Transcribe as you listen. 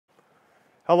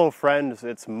Hello friends,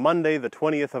 it's Monday the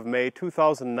 20th of May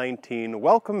 2019.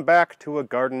 Welcome back to A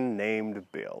Garden Named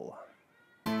Bill.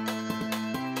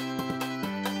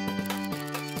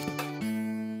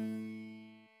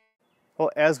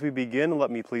 Well, as we begin, let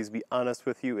me please be honest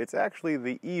with you. It's actually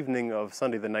the evening of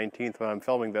Sunday the 19th when I'm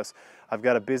filming this. I've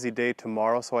got a busy day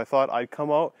tomorrow, so I thought I'd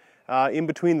come out in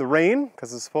between the rain,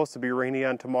 because it's supposed to be rainy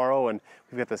on tomorrow, and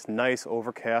we've got this nice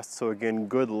overcast, so again,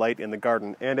 good light in the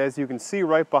garden. And as you can see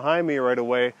right behind me right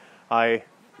away,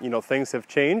 things have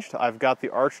changed. I've got the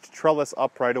arched trellis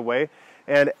up right away,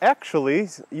 and actually,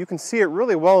 you can see it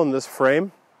really well in this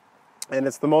frame, and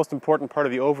it's the most important part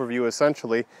of the overview,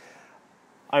 essentially.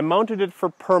 I mounted it for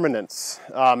permanence,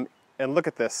 and look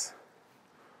at this.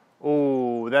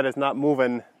 Oh, that is not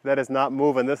moving. That is not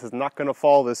moving. This is not going to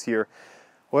fall this year.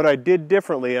 What I did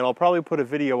differently, and I'll probably put a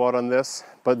video out on this,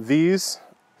 but these,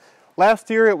 last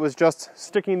year it was just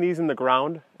sticking these in the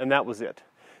ground, and that was it.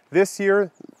 This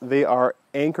year they are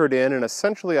anchored in, and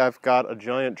essentially I've got a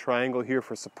giant triangle here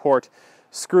for support,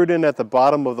 screwed in at the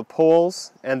bottom of the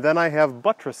poles, and then I have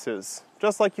buttresses,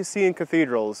 just like you see in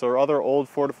cathedrals or other old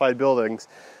fortified buildings.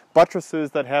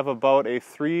 Buttresses that have about a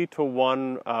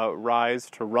 3-to-1 rise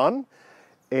to run,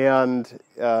 and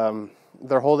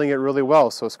they're holding it really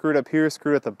well. So screwed up here,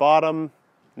 screwed at the bottom,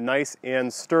 nice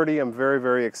and sturdy. I'm very,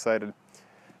 very excited.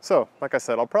 So, like I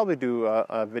said, I'll probably do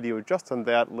a video just on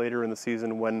that later in the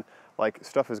season when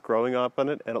stuff is growing up on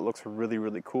it and it looks really,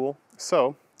 really cool.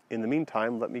 So, in the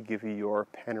meantime, let me give you your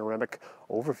panoramic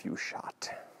overview shot.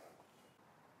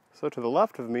 So to the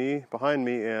left of me, behind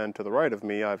me, and to the right of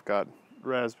me, I've got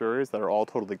raspberries that are all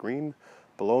totally green.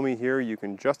 Below me here, you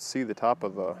can just see the top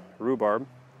of the rhubarb.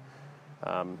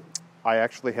 I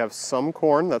actually have some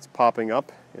corn that's popping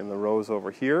up in the rows over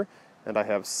here, and I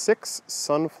have 6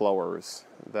 sunflowers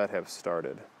that have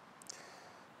started.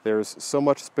 There's so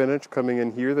much spinach coming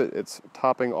in here that it's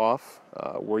topping off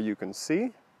where you can see.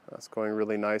 That's going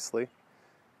really nicely.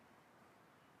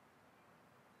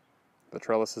 The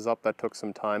trellis is up. That took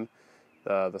some time.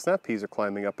 The snap peas are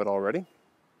climbing up it already.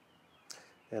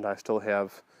 And I still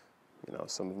have,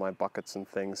 some of my buckets and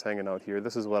things hanging out here.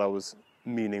 This is what I was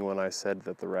meaning when I said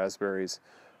that the raspberries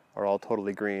are all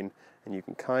totally green. And you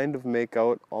can kind of make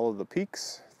out all of the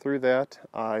peaks through that.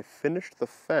 I finished the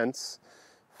fence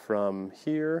from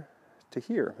here to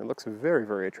here. It looks very,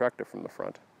 very attractive from the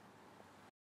front.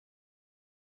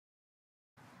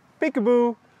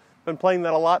 Peekaboo! Been playing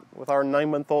that a lot with our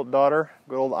 9-month-old daughter.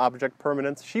 Good old object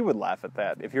permanence. She would laugh at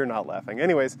that if you're not laughing.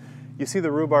 Anyways, you see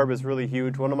the rhubarb is really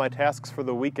huge. One of my tasks for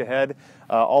the week ahead,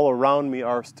 all around me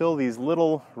are still these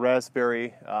little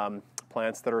raspberry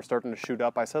plants that are starting to shoot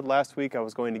up. I said last week I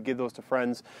was going to give those to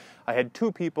friends. I had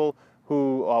 2 people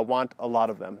who want a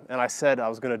lot of them. And I said I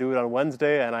was going to do it on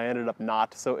Wednesday, and I ended up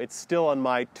not. So it's still on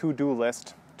my to-do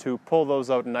list to pull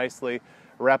those out nicely,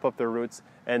 wrap up their roots,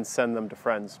 and send them to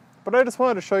friends. But I just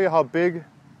wanted to show you how big,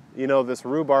 this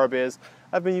rhubarb is.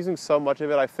 I've been using so much of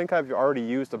it. I think I've already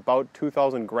used about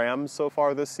 2,000 grams so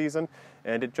far this season,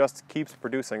 and it just keeps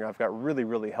producing. I've got really,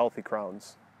 really healthy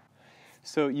crowns.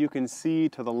 So you can see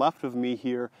to the left of me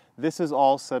here, this is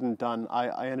all said and done.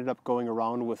 I ended up going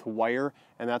around with wire,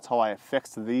 and that's how I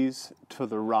affixed these to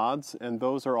the rods, and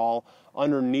those are all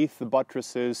underneath the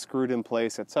buttresses, screwed in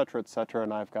place, etc., etc.,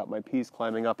 and I've got my peas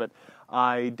climbing up it.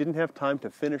 I didn't have time to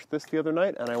finish this the other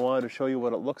night, and I wanted to show you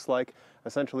what it looks like.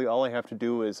 Essentially, all I have to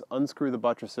do is unscrew the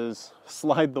buttresses,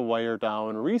 slide the wire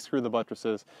down, re-screw the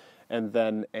buttresses, and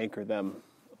then anchor them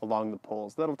along the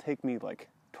poles. That'll take me like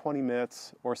 20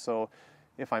 minutes or so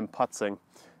if I'm putzing.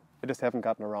 I just haven't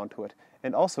gotten around to it.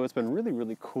 And also, it's been really,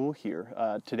 really cool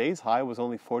here. Today's high was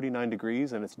only 49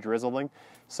 degrees and it's drizzling.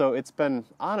 So it's been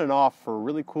on and off for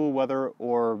really cool weather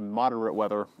or moderate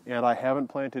weather. And I haven't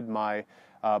planted my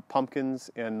pumpkins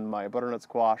and my butternut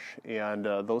squash and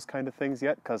those kind of things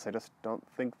yet, because I just don't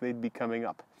think they'd be coming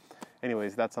up.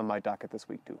 Anyways, that's on my docket this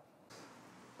week too.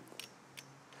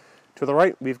 To the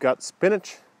right, we've got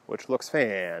spinach, which looks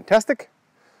fantastic.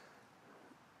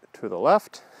 To the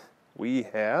left, we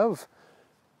have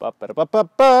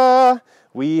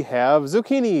we have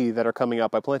zucchini that are coming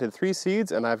up. I planted 3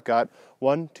 seeds, and I've got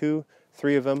 1, 2,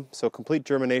 3 of them. So complete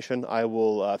germination. I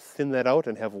will thin that out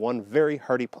and have one very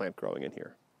hardy plant growing in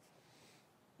here.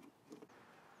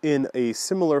 In a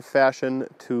similar fashion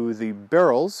to the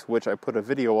barrels, which I put a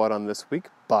video out on this week,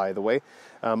 by the way,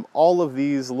 all of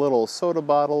these little soda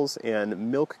bottles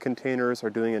and milk containers are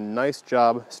doing a nice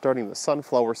job starting the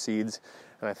sunflower seeds.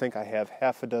 And I think I have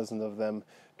half a dozen of them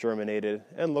germinated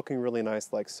and looking really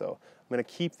nice like so. I'm going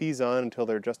to keep these on until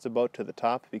they're just about to the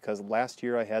top, because last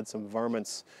year I had some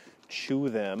varmints chew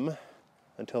them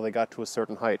until they got to a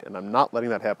certain height, and I'm not letting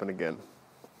that happen again.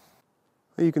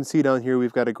 You can see down here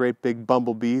we've got a great big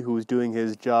bumblebee who's doing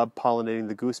his job pollinating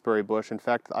the gooseberry bush. In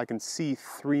fact, I can see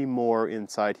 3 more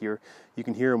inside here. You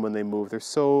can hear them when they move. They're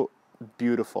so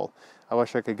beautiful. I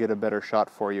wish I could get a better shot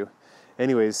for you.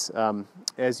 Anyways,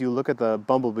 as you look at the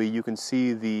bumblebee, you can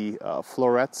see the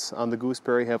florets on the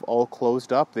gooseberry have all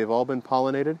closed up. They've all been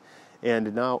pollinated.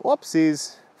 And now,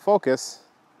 whoopsies, focus.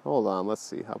 Hold on, let's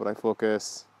see. How about I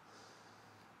focus?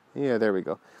 Yeah, there we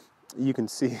go. You can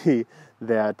see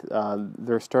that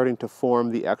they're starting to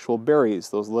form the actual berries,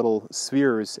 those little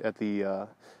spheres at the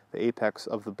apex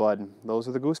of the bud. Those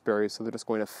are the gooseberries, so they're just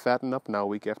going to fatten up now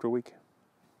week after week.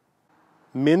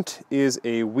 Mint is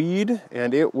a weed,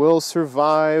 and it will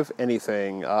survive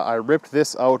anything. I ripped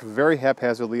this out very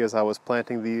haphazardly as I was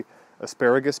planting the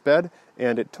asparagus bed,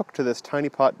 and it took to this tiny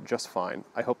pot just fine.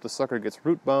 I hope the sucker gets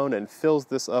root bound and fills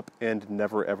this up and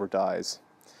never ever dies.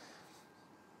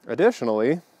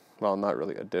 Additionally, well, not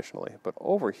really additionally, but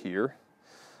over here,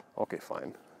 okay,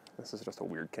 fine. This is just a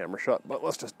weird camera shot, but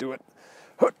let's just do it.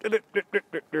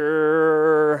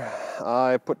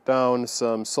 I put down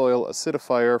some soil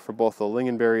acidifier for both the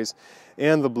lingonberries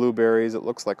and the blueberries. It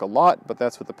looks like a lot, but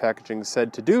that's what the packaging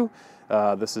said to do.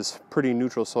 This is pretty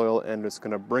neutral soil, and it's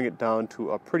going to bring it down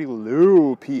to a pretty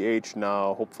low pH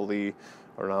now, hopefully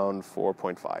around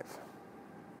 4.5.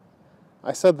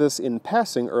 I said this in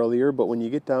passing earlier, but when you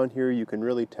get down here, you can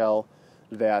really tell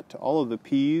that all of the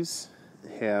peas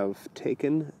have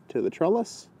taken to the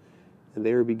trellis, and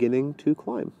they are beginning to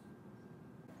climb.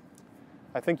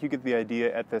 I think you get the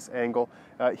idea at this angle.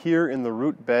 Here in the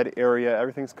root bed area,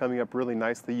 everything's coming up really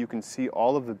nicely. You can see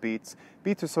all of the beets.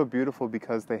 Beets are so beautiful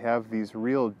because they have these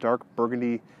real dark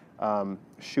burgundy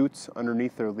shoots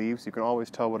underneath their leaves. You can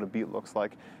always tell what a beet looks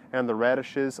like. And the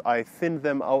radishes, I thinned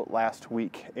them out last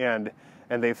week, and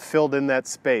they've filled in that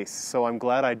space. So I'm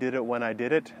glad I did it when I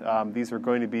did it. These are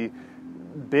going to be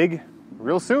big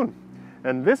real soon.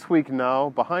 And this week now,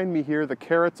 behind me here, the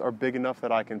carrots are big enough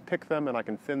that I can pick them and I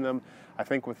can thin them, I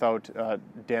think, without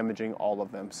damaging all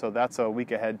of them. So that's a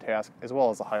week ahead task as well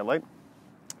as a highlight.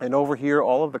 And over here,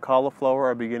 all of the cauliflower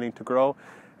are beginning to grow,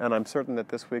 and I'm certain that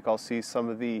this week I'll see some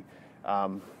of the,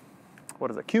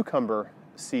 cucumber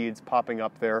seeds popping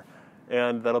up there,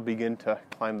 and that'll begin to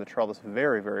climb the trellis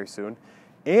very, very soon.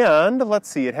 And let's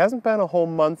see, it hasn't been a whole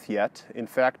month yet. In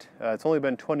fact, it's only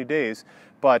been 20 days,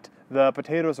 but the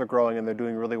potatoes are growing and they're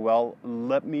doing really well.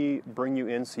 Let me bring you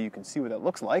in so you can see what that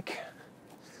looks like.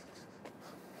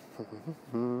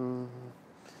 In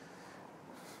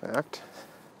fact,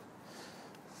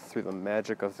 through the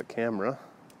magic of the camera,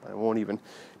 I won't even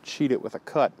cheat it with a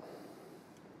cut.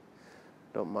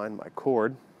 Don't mind my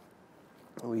cord.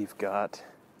 We've got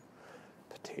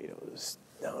potatoes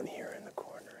down here in the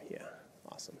corner. Yeah,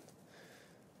 awesome.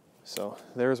 So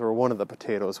there's where one of the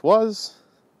potatoes was,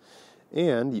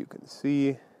 and you can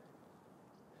see,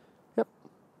 yep,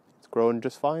 it's growing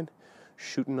just fine,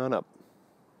 shooting on up.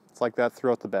 It's like that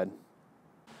throughout the bed.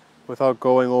 Without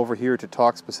going over here to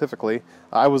talk specifically,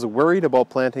 I was worried about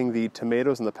planting the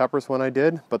tomatoes and the peppers when I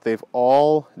did, but they've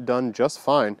all done just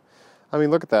fine. I mean,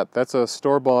 look at that. That's a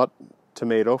store-bought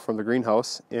tomato from the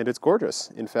greenhouse, and it's gorgeous.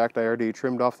 In fact, I already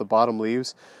trimmed off the bottom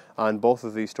leaves on both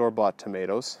of these store-bought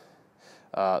tomatoes.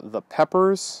 The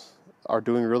peppers are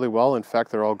doing really well. In fact,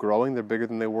 they're all growing. They're bigger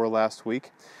than they were last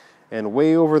week. And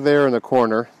way over there in the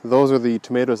corner, those are the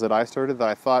tomatoes that I started that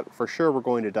I thought for sure were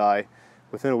going to die.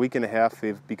 Within a week and a half,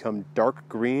 they've become dark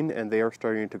green and they are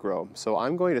starting to grow. So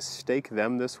I'm going to stake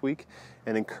them this week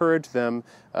and encourage them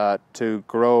to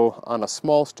grow on a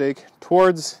small stake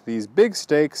towards these big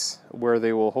stakes where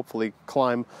they will hopefully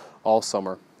climb all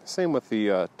summer. Same with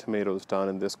the tomatoes down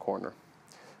in this corner.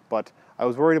 But I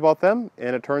was worried about them,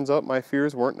 and it turns out my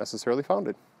fears weren't necessarily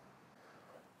founded.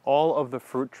 All of the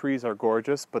fruit trees are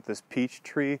gorgeous, but this peach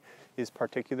tree is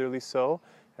particularly so.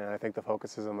 And I think the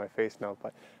focus is on my face now,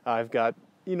 but I've got,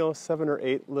 7 or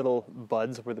 8 little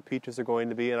buds where the peaches are going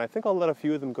to be, and I think I'll let a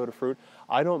few of them go to fruit.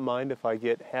 I don't mind if I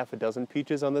get half a dozen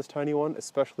peaches on this tiny one,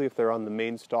 especially if they're on the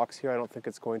main stalks here. I don't think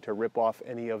it's going to rip off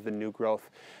any of the new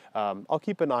growth. I'll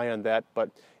keep an eye on that,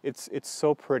 but it's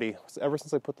so pretty. Ever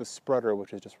since I put the spreader,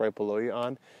 which is just right below you,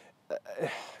 on,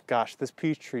 gosh, this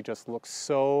peach tree just looks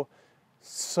so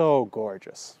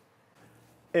gorgeous.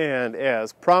 And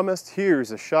as promised,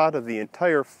 here's a shot of the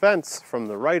entire fence from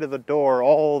the right of the door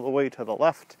all the way to the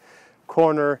left.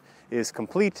 Corner is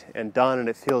complete and done, and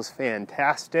it feels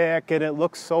fantastic, and it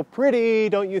looks so pretty,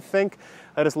 don't you think?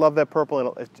 I just love that purple,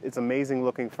 and it's amazing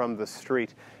looking from the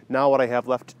street. Now what I have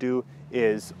left to do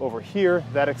is over here,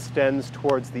 that extends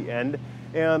towards the end,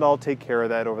 and I'll take care of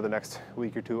that over the next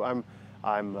week or two. I'm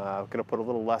going to put a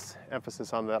little less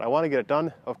emphasis on that. I want to get it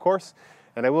done, of course,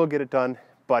 and I will get it done,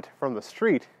 but from the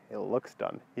street, it looks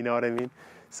done. You know what I mean?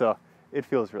 So it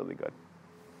feels really good.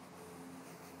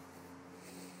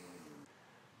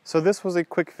 So this was a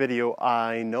quick video,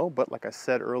 I know, but like I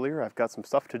said earlier, I've got some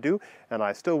stuff to do, and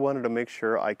I still wanted to make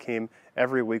sure I came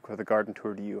every week with a garden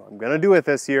tour to you. I'm going to do it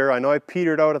this year. I know I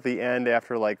petered out at the end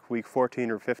after like week 14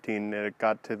 or 15, and it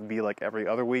got to be like every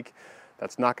other week.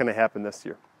 That's not going to happen this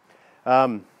year.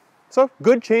 So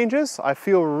good changes. I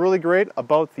feel really great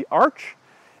about the arch,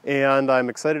 and I'm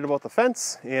excited about the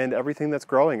fence and everything that's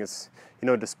growing. It's, you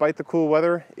know, despite the cool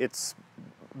weather, it's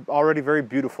already very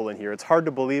beautiful in here. It's hard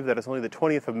to believe that it's only the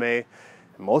 20th of May.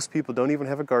 Most people don't even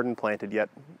have a garden planted yet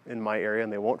in my area,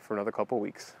 and they won't for another couple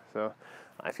weeks. So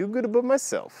I feel good about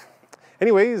myself.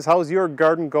 Anyways, how's your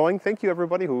garden going? Thank you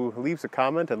everybody who leaves a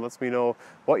comment and lets me know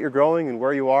what you're growing and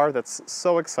where you are. That's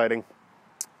so exciting.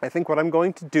 I think what I'm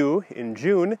going to do in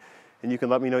June, and you can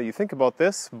let me know what you think about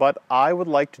this, but I would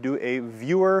like to do a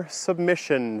viewer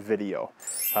submission video.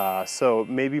 So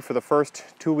maybe for the first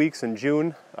 2 weeks in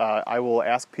June, I will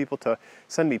ask people to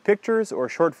send me pictures or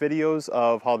short videos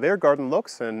of how their garden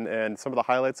looks and some of the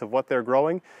highlights of what they're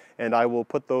growing, and I will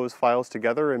put those files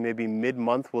together, and maybe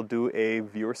mid-month we'll do a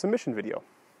viewer submission video.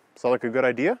 Sound like a good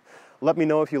idea? Let me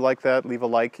know if you like that, leave a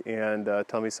like, and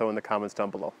tell me so in the comments down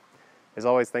below. As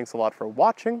always, thanks a lot for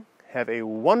watching. Have a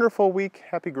wonderful week,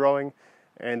 happy growing,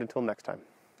 and until next time,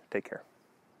 take care.